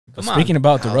But speaking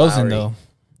about DeRozan, though,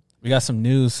 we got some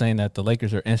news saying that the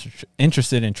Lakers are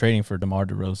interested in trading for DeMar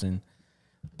DeRozan,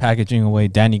 packaging away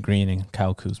Danny Green and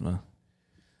Kyle Kuzma.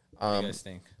 What do you guys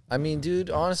think? I mean, dude,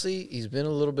 honestly, he's been a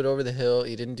little bit over the hill.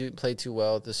 He didn't play too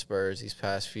well at the Spurs these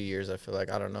past few years. I feel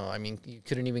like, I don't know. I mean, you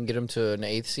couldn't even get him to an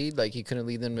 8th seed. Like, he couldn't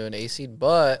lead them to an 8th seed.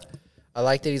 But I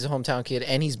like that he's a hometown kid,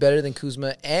 and he's better than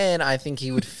Kuzma, and I think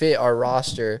he would fit our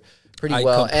roster pretty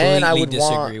well. And I would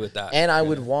disagree with that. And I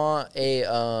would want a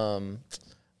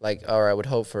or I would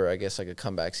hope for, I guess, like a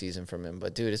comeback season from him.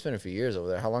 But dude, it's been a few years over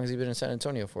there. How long has he been in San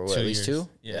Antonio for? What, at least 2?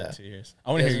 Yeah, 2 years.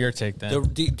 I want to hear your take then.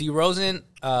 DeRozan,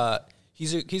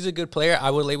 he's a good player.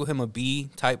 I would label him a B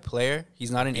type player.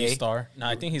 He's not an A star. No,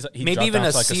 I think he maybe even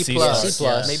a like C+. C+.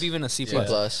 Maybe even a C+. C+.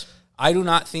 I do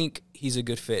not think he's a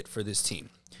good fit for this team.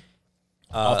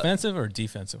 Offensive or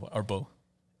defensive or both?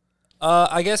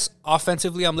 I guess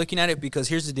offensively, I'm looking at it because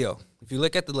here's the deal. If you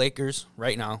look at the Lakers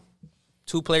right now,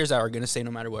 2 players that are going to stay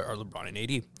no matter what are LeBron and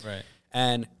AD. Right.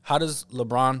 And how does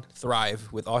LeBron thrive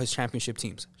with all his championship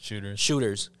teams?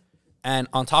 Shooters. And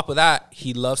on top of that,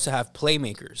 he loves to have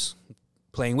playmakers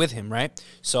playing with him, right?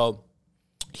 So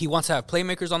he wants to have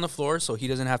playmakers on the floor so he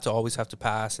doesn't have to always have to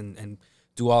pass and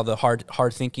do all the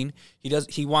hard thinking.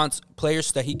 He wants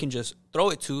players that he can just throw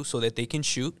it to so that they can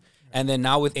shoot. And then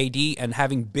now with AD and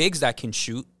having bigs that can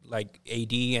shoot, like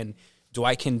AD and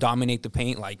Dwight can dominate the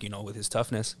paint, like, with his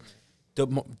toughness.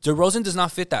 DeRozan does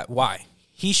not fit that. Why?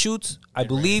 He shoots, I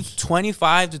believe,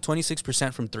 25 to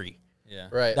 26% from 3. Yeah.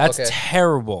 Right. That's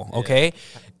terrible, okay?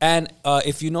 Yeah. And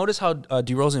if you notice how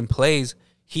DeRozan plays,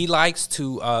 he likes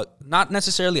to not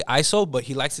necessarily ISO, but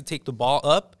he likes to take the ball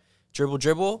up,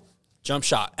 dribble, jump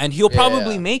shot. And he'll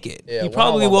probably make it. Yeah, he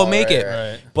probably will make it.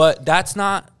 Right. But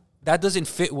that doesn't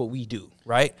fit what we do,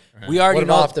 right? We already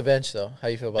know off the bench, though. How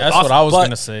you feel about that? That's what I was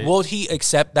going to say. Will he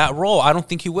accept that role? I don't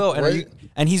think he will.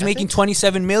 And he's making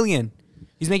 $27 million.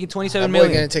 He's making $27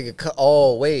 million. Going to take a cut.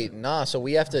 Oh wait, nah. So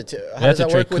we have to. How does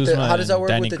that work with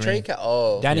the trade cap?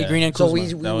 Oh, Danny Green and Kuzma.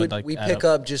 So we pick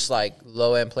up just like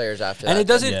low end players after. And that. It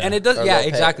doesn't. Yeah,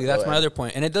 exactly. That's my other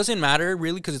point. And it doesn't matter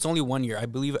really because it's only 1 year. I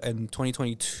believe in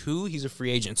 2022 he's a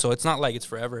free agent, so it's not like it's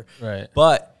forever. Right.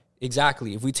 But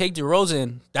exactly, if we take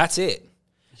DeRozan, that's it.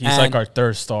 He's like our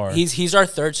 3rd star. He's our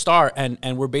 3rd star,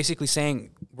 and we're basically saying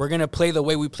we're going to play the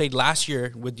way we played last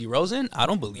year with DeRozan. I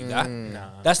don't believe that.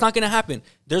 Nah. That's not going to happen.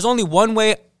 There's only one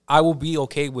way I will be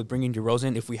okay with bringing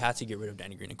DeRozan if we had to get rid of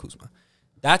Danny Green and Kuzma.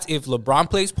 That's if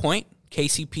LeBron plays point,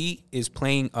 KCP is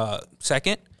playing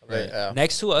second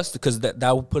next to us because that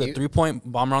will put a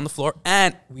 3-point bomber on the floor,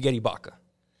 and we get Ibaka.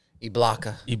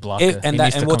 Ibaka.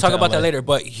 And we'll talk about that later.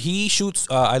 But he shoots,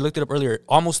 I looked it up earlier,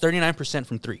 almost 39%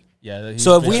 from 3. Yeah,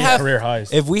 so if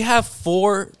we have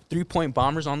 4 3-point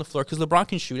bombers on the floor, because LeBron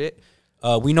can shoot it,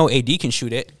 we know AD can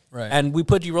shoot it, right? And we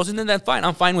put DeRozan in, then fine,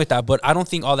 I'm fine with that. But I don't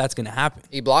think all that's gonna happen.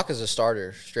 Ibaka's a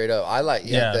starter, straight up. I like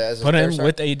put him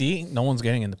with AD. No one's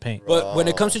getting in the paint. But when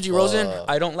it comes to DeRozan,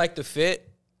 I don't like the fit.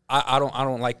 I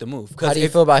don't like the move. How do you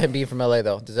feel about him being from LA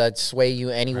though? Does that sway you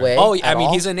anyway? Oh, I mean,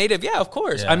 he's a native. Yeah, of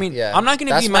course. Yeah. I mean, I'm not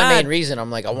gonna be mad. That's my main reason.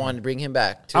 I'm like, I wanted to bring him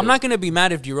back too. I'm not gonna be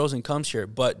mad if DeRozan comes here,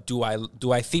 but do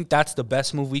I think that's the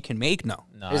best move we can make? No.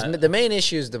 The main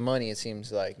issue is the money. It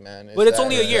seems like, man. But it's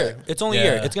only a year. It's only a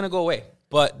year. It's gonna go away.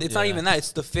 But it's not even that.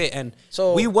 It's the fit, and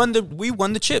so we won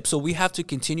the chip. So we have to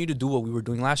continue to do what we were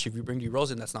doing last year. If you bring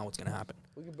DeRozan, that's not what's gonna happen.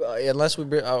 Unless we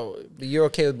bring, you're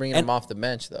okay with bringing him off the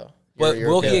bench though. But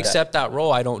will he accept that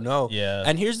role? I don't know. Yeah.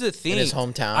 And here's the thing. In his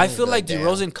hometown. I feel like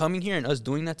DeRozan coming here and us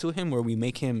doing that to him where we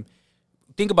make him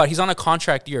 – think about it. He's on a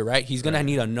contract year, right? He's going to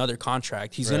need another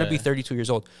contract. He's going to be 32 years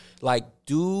old. Like,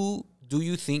 do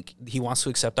you think he wants to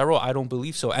accept that role? I don't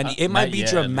believe so. And it might be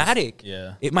dramatic.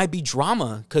 Yeah. It might be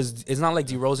drama because it's not like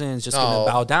DeRozan is just going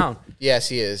to bow down. Yes,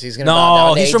 he is. He's going to bow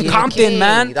down. No, he's from Compton,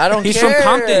 man. I don't care. He's from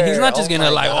Compton. He's not just going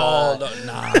to nah.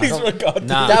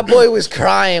 That boy was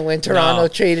crying when Toronto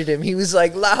traded him. He was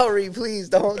like, Lowry, please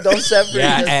don't separate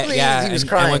us, please. He was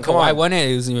crying. And when Kawhi won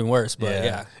it was even worse. But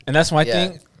yeah. And that's my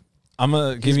thing. I'm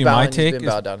going to give you my take. He's been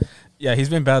bowed down. Yeah, he's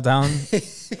been bowed down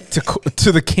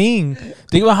to the king.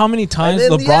 Think about how many times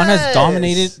LeBron has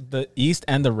dominated the East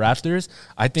and the Raptors.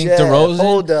 I think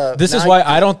DeRozan. This is why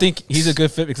I don't think he's a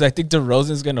good fit because I think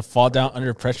DeRozan's going to fall down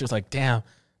under pressure. It's like, damn,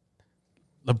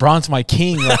 LeBron's my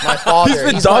king. Like, my father. He's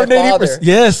been dominating.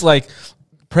 Yes, like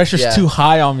pressure's too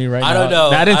high on me right now. I don't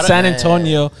know. Not in San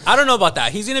Antonio. I don't know about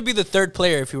that. He's going to be the 3rd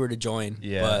player if he were to join.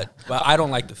 Yeah, but I don't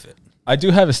like the fit. I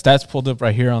do have his stats pulled up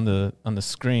right here on the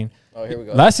screen. Oh, here we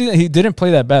go. Last season, he didn't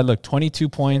play that bad. Look, 22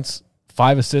 points,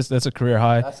 5 assists. That's a career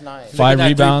high. That's nice. 5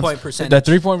 rebounds. That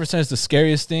 3-point percentage is the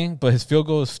scariest thing, but his field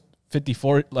goal is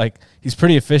 54. Like, he's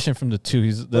pretty efficient from the two.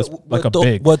 He's like a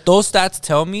big. What those stats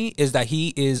tell me is that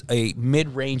he is a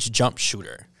mid-range jump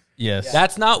shooter. Yes.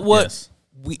 That's not what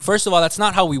we. First of all, that's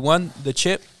not how we won the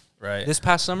chip this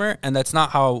past summer, and that's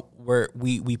not how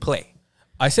we play.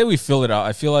 I say we fill it out.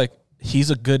 I feel like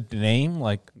he's a good name,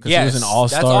 like, because he was an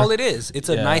all-star. That's all it is. It's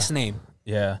a nice name.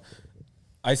 Yeah.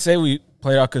 I say we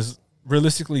play it out because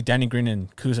realistically, Danny Green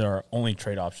and Kuzma are our only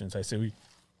trade options. I say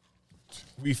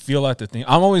we feel out the thing.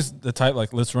 I'm always the type,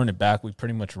 like, let's run it back. We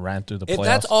pretty much ran through the playoffs. If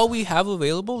that's all we have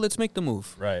available, let's make the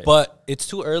move. Right. But it's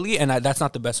too early, and that's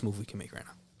not the best move we can make right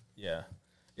now. Yeah.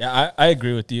 Yeah, I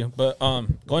agree with you. But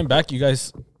going back, you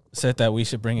guys said that we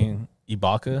should bring in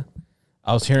Ibaka.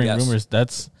 I was hearing rumors.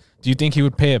 Do you think he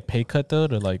would pay a pay cut, though,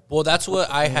 to, like? Well, that's what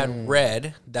I had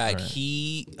read, that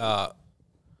he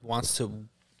wants to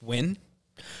win.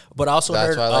 But I also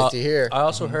heard, what I like to hear. I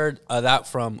also heard that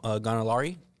from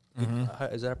Ganolari.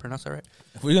 Is that I pronounced that right?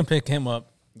 If we can pick him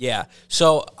up. Yeah.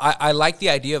 So I like the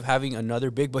idea of having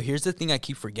another big, but here's the thing I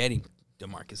keep forgetting.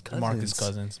 DeMarcus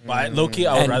Cousins. But low-key,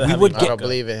 I would rather have I don't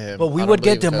believe in him. But we would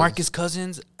get DeMarcus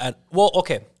Cousins at... Well,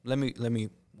 okay. Let me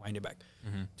wind it back.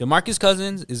 DeMarcus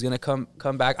Cousins is going to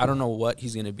come back. I don't know what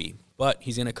he's going to be, but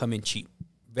he's going to come in cheap.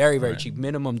 Very, very cheap.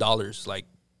 Minimum dollars, like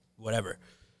whatever.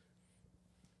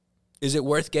 Is it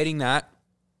worth getting that?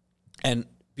 And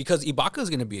because Ibaka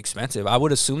is going to be expensive, I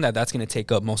would assume that that's going to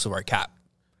take up most of our cap.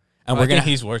 And I think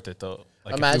he's worth it, though.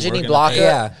 Like, imagine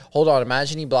Ibaka. Hold on.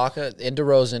 Imagine Ibaka and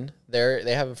DeRozan.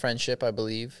 They have a friendship, I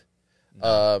believe.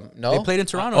 No, they played in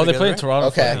Toronto. Oh, they played in Toronto.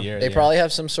 Okay, for a year, they probably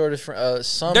have some sort of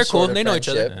some. They're cool. Sort of they know each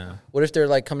other. Yeah. What if they're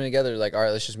like coming together? Like, all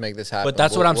right, let's just make this happen. But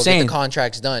that's what I'm saying. Get the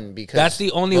contract's done because that's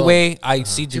the only way I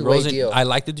see DeRozan. Deal. I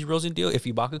like the DeRozan deal. If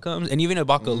Ibaka comes, and even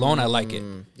Ibaka alone, I like it.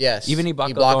 Yes, even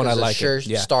Ibaka alone, I like it.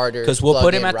 Yeah, starter because we'll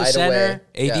put him at the center.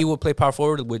 Away. AD will play power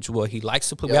forward, which he likes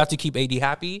to play. We have to keep AD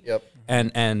happy. Yep.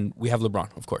 And we have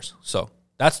LeBron, of course. So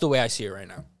that's the way I see it right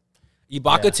now.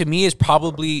 Ibaka to me is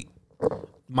probably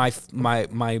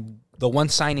the one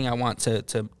signing I want to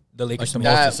the Lakers. Like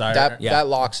that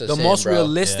locks us the in, most bro.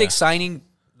 realistic signing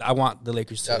I want the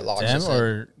Lakers to. Them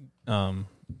or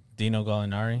Dino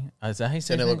Gallinari. Is that how you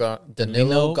say it?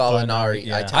 Danilo Gallinari.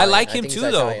 Yeah. I like him too,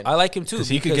 though. I like him too because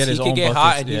he could get his own hot,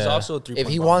 buckets, and he's also a 3-point If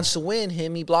he bomber. wants to win,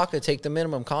 Ibaka take the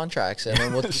minimum contracts, and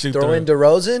then we'll throw in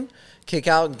DeRozan, kick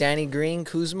out Danny Green,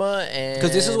 Kuzma, and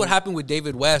because this is what happened with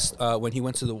David West when he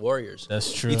went to the Warriors.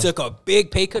 That's true. He took a big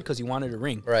pay cut because he wanted a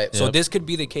ring. Right. So this could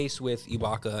be the case with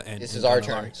Ibaka and this is our Gallinari.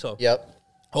 turn. So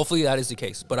hopefully that is the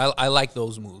case. But I like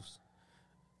those moves.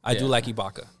 I do like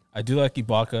Ibaka. I do like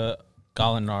Ibaka,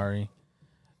 Gallinari.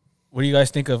 What do you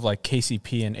guys think of like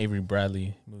KCP and Avery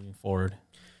Bradley moving forward?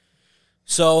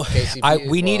 So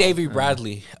we need Avery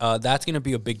Bradley. That's going to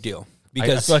be a big deal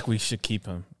because I feel like we should keep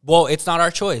him. Well, it's not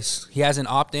our choice. He has an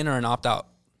opt-in or an opt-out.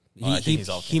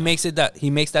 He makes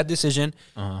that decision.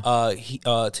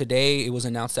 Today it was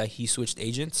announced that he switched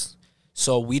agents,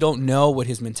 so we don't know what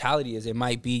his mentality is. It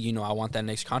might be, I want that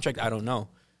next contract. I don't know.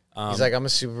 He's like, I'm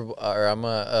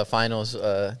a finals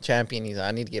champion. He's like,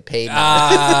 I need to get paid.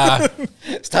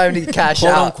 It's time to cash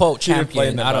out. "Quote unquote"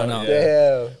 champion. I don't know.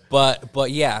 Yeah. But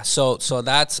yeah. So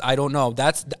that's, I don't know.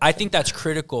 I think that's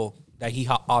critical that he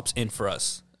opts in for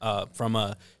us from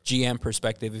a GM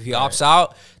perspective. If he opts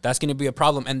out, that's going to be a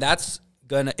problem, and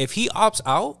if he opts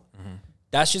out,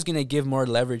 that's just going to give more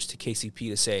leverage to KCP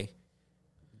to say,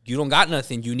 you don't got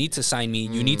nothing. You need to sign me.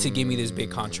 You need to give me this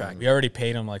big contract. We already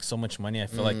paid him like so much money. I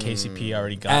feel like KCP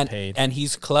already got paid. And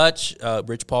he's clutch.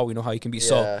 Rich Paul, we know how he can be.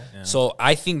 So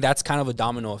I think that's kind of a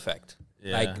domino effect.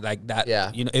 Yeah. Like that.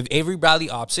 Yeah. If Avery Bradley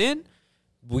opts in,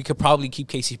 we could probably keep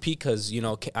KCP because,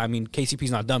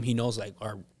 KCP's not dumb. He knows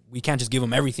we can't just give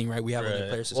him everything, right? We have other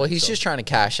players. Well, he's just trying to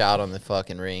cash out on the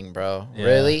fucking ring, bro. Yeah.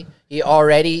 Really? He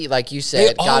already, like you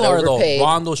said, got overpaid. Though.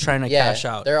 Rondo's trying to cash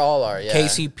out. They all are, yeah.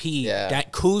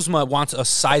 KCP, Kuzma wants a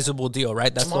sizable deal,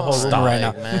 right? That's the whole rumor right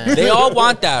now. Man. They all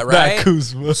want that, right? That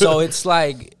Kuzma. So it's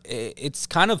like,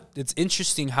 it's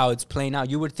interesting how it's playing out.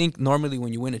 You would think normally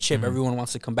when you win a chip, everyone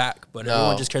wants to come back, but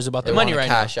everyone just cares about the money right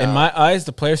now. In my eyes,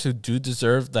 the players who do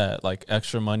deserve that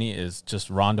extra money is just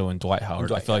Rondo and Dwight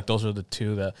Howard. I feel like those are the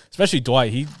two that, especially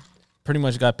Dwight, he pretty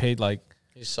much got paid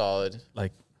he's solid.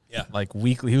 Like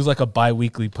weekly. He was like a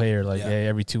bi-weekly player. Hey,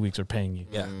 every 2 weeks we're paying you.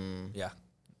 Yeah.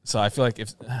 So I feel like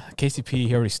if KCP,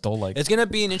 he already stole it's gonna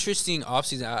be an interesting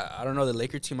offseason. I don't know. The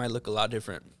Laker team might look a lot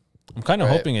different. I'm kind of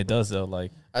hoping it does though.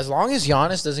 As long as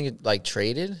Giannis doesn't get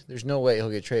traded, there's no way he'll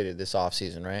get traded this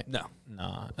offseason, right? No.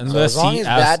 Unless as long as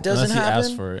that doesn't happen,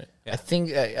 asks for it. I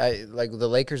think I like the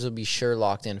Lakers will be sure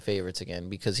locked in favorites again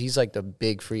because he's like the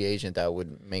big free agent that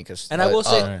would make us. And I will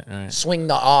say, swing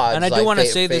the odds. And I do want to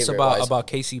say this about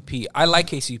KCP. I like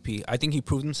KCP. I think he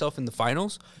proved himself in the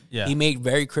finals. Yeah, he made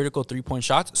very critical 3-point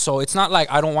shots. So it's not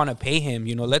like I don't want to pay him.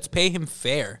 You know, let's pay him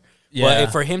fair. Yeah.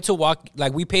 But for him to walk,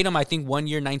 like we paid him, I think 1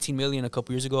 year, $19 million a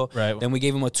couple years ago. Right. Then we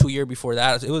gave him a 2 year before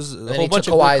that. It was a whole bunch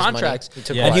of good contracts.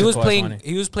 And he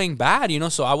was playing bad, you know.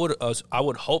 So I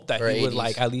would hope that he would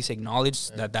like at least acknowledge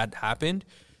that happened,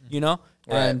 you know.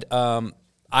 Right. And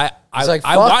I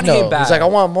want him back. He's like, I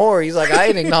want more. He's like, I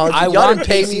ain't acknowledge. Y'all didn't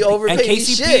pay me over. And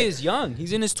KCP is young.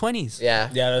 He's in his 20s. Yeah,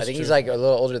 I think he's like a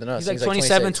little older than us. He's like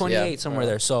 27, 28, somewhere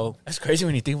there. So that's crazy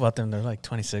when you think about them. They're like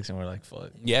 26, and we're like, fuck.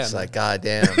 Yeah, it's like,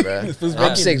 goddamn, bro. I'm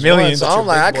 6'1", so I'm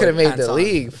like, I could have made the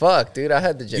league. Fuck, dude, I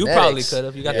had the genetics. You probably could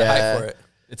have. You got the hype for it.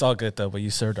 It's all good though, but you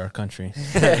served our country.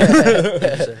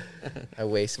 I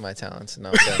waste my talents.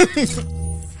 No.